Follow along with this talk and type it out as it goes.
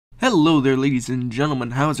Hello there, ladies and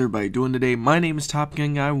gentlemen. How's everybody doing today? My name is Top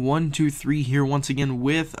Gun Guy 123 here once again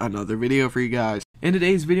with another video for you guys. In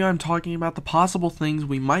today's video, I'm talking about the possible things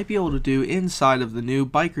we might be able to do inside of the new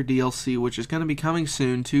Biker DLC, which is going to be coming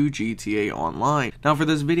soon to GTA Online. Now, for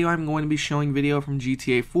this video, I'm going to be showing video from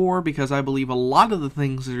GTA 4 because I believe a lot of the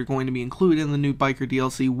things that are going to be included in the new Biker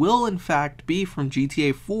DLC will in fact be from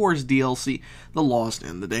GTA 4's DLC, The Lost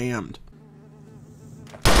and the Damned.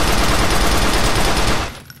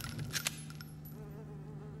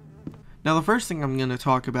 Now, the first thing I'm going to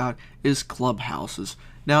talk about is clubhouses.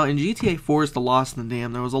 Now, in GTA 4's The Lost and the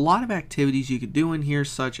Damned, there was a lot of activities you could do in here,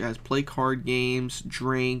 such as play card games,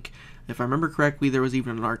 drink. If I remember correctly, there was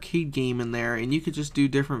even an arcade game in there, and you could just do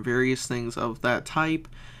different various things of that type.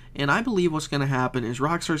 And I believe what's going to happen is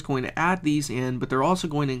Rockstar is going to add these in, but they're also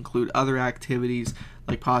going to include other activities,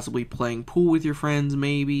 like possibly playing pool with your friends,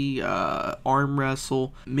 maybe arm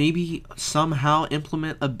wrestle, maybe somehow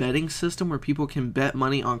implement a betting system where people can bet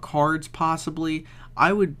money on cards, possibly.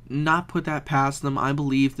 I would not put that past them. I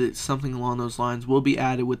believe that something along those lines will be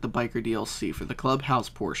added with the Biker DLC for the clubhouse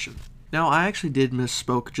portion. Now, I actually did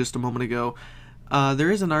misspoke just a moment ago.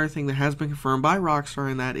 There is another thing that has been confirmed by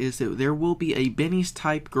Rockstar, and that is that there will be a Benny's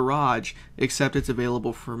type garage, except it's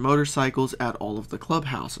available for motorcycles at all of the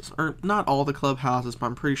clubhouses. Or, not all the clubhouses, but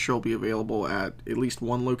I'm pretty sure it'll be available at least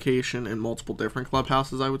one location and multiple different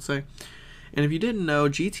clubhouses, I would say. And if you didn't know,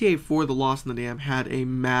 GTA 4 The Lost and the Damned had a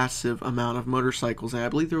massive amount of motorcycles, and I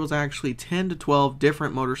believe there was actually 10 to 12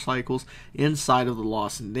 different motorcycles inside of The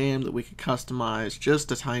Lost and Damned that we could customize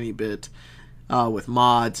just a tiny bit. With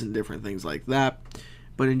mods and different things like that.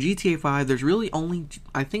 But in GTA 5, there's really only,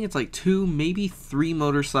 I think it's like 2, maybe 3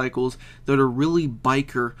 motorcycles that are really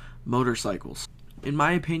biker motorcycles. In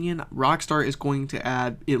my opinion, Rockstar is going to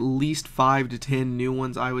add at least 5 to 10 new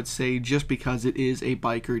ones, I would say, just because it is a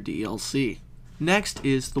biker DLC. Next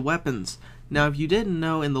is the weapons. Now, if you didn't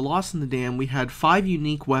know, in The Lost and the Damned, we had 5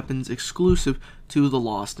 unique weapons exclusive to The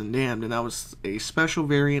Lost and Damned, and that was a special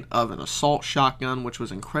variant of an assault shotgun, which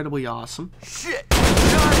was incredibly awesome. Shit!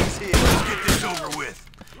 Johnny's here! Let's get this over with!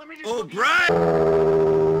 Oh,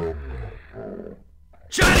 Brian!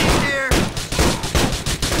 Johnny's here!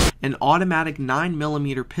 An automatic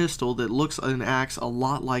 9mm pistol that looks and acts a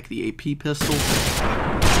lot like the AP pistol.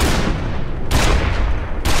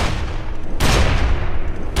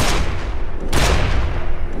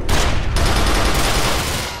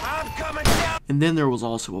 And then there was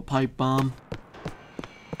also a pipe bomb.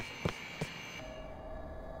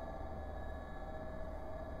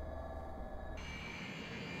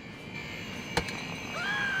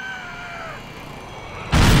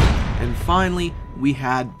 And finally, we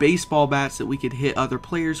had baseball bats that we could hit other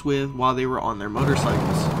players with while they were on their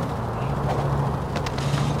motorcycles.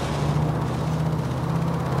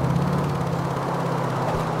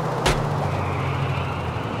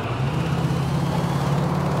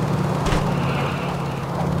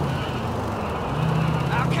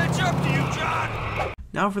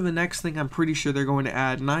 Now for the next thing I'm pretty sure they're going to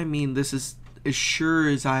add, and I mean this is as sure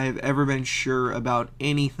as I have ever been sure about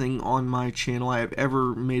anything on my channel I have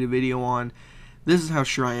ever made a video on. This is how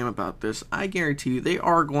sure I am about this. I guarantee you they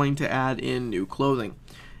are going to add in new clothing.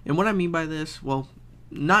 And what I mean by this, well,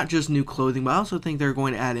 not just new clothing, but I also think they're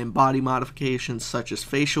going to add in body modifications such as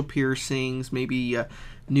facial piercings, maybe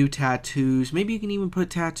new tattoos. Maybe you can even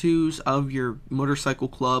put tattoos of your motorcycle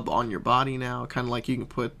club on your body now, kind of like you can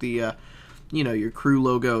put the you know, your crew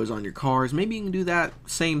logos on your cars. Maybe you can do that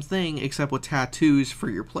same thing except with tattoos for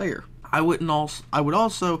your player. I would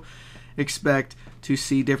also expect to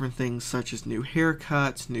see different things such as new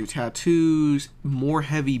haircuts, new tattoos, more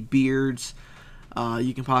heavy beards.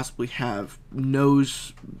 You can possibly have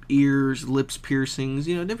nose, ears, lips piercings,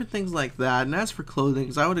 you know, different things like that. And as for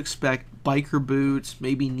clothing, I would expect biker boots,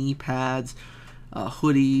 maybe knee pads,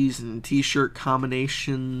 hoodies and t-shirt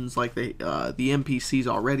combinations like the NPCs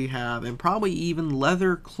already have, and probably even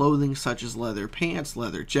leather clothing such as leather pants,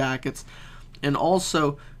 leather jackets, and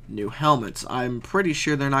also new helmets. I'm pretty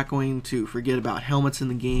sure they're not going to forget about helmets in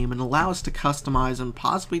the game and allow us to customize them,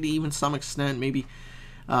 possibly to even some extent maybe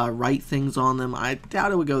write things on them. I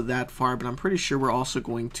doubt it would go that far, but I'm pretty sure we're also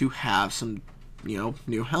going to have some, you know,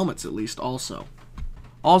 new helmets at least also.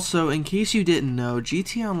 Also, in case you didn't know,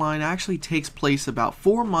 GTA Online actually takes place about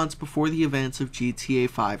 4 months before the events of GTA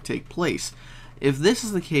 5 take place. If this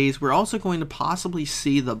is the case, we're also going to possibly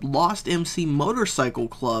see the Lost MC Motorcycle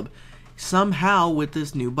Club somehow with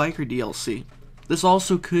this new Biker DLC. This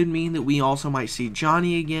also could mean that we also might see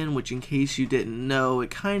Johnny again, which in case you didn't know,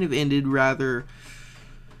 it kind of ended rather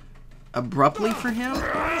abruptly for him.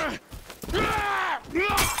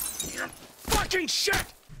 Fucking shit!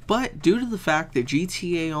 But due to the fact that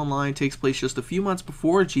GTA Online takes place just a few months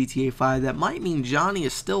before GTA 5, that might mean Johnny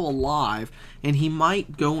is still alive, and he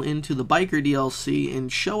might go into the Biker DLC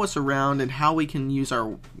and show us around and how we can use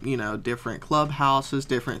our, different clubhouses,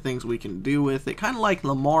 different things we can do with it, kind of like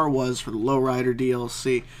Lamar was for the Lowrider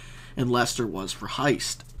DLC and Lester was for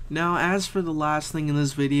Heist. Now, as for the last thing in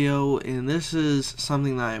this video, and this is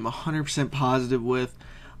something that I am 100% positive with,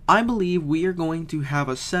 I believe we are going to have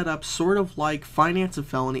a setup sort of like Finance and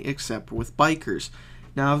Felony except with bikers.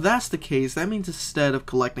 Now, if that's the case, that means instead of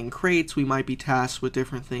collecting crates, we might be tasked with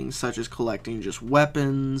different things such as collecting just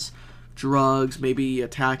weapons, drugs, maybe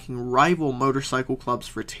attacking rival motorcycle clubs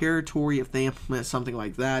for territory if they implement something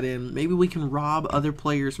like that in. Maybe we can rob other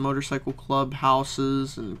players' motorcycle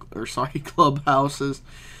clubhouses clubhouses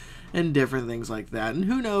and different things like that. And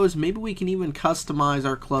who knows, maybe we can even customize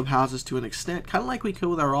our clubhouses to an extent, kind of like we could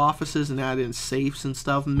with our offices and add in safes and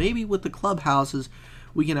stuff. Maybe with the clubhouses,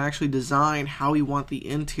 we can actually design how we want the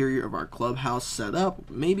interior of our clubhouse set up.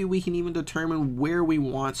 Maybe we can even determine where we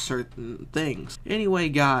want certain things. Anyway,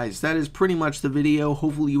 guys, that is pretty much the video.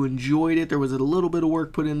 Hopefully you enjoyed it. There was a little bit of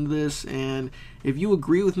work put into this, and if you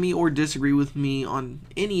agree with me or disagree with me on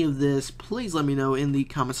any of this, please let me know in the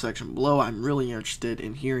comment section below. I'm really interested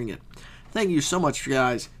in hearing it. Thank you so much,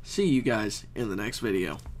 guys. See you guys in the next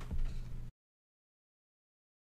video.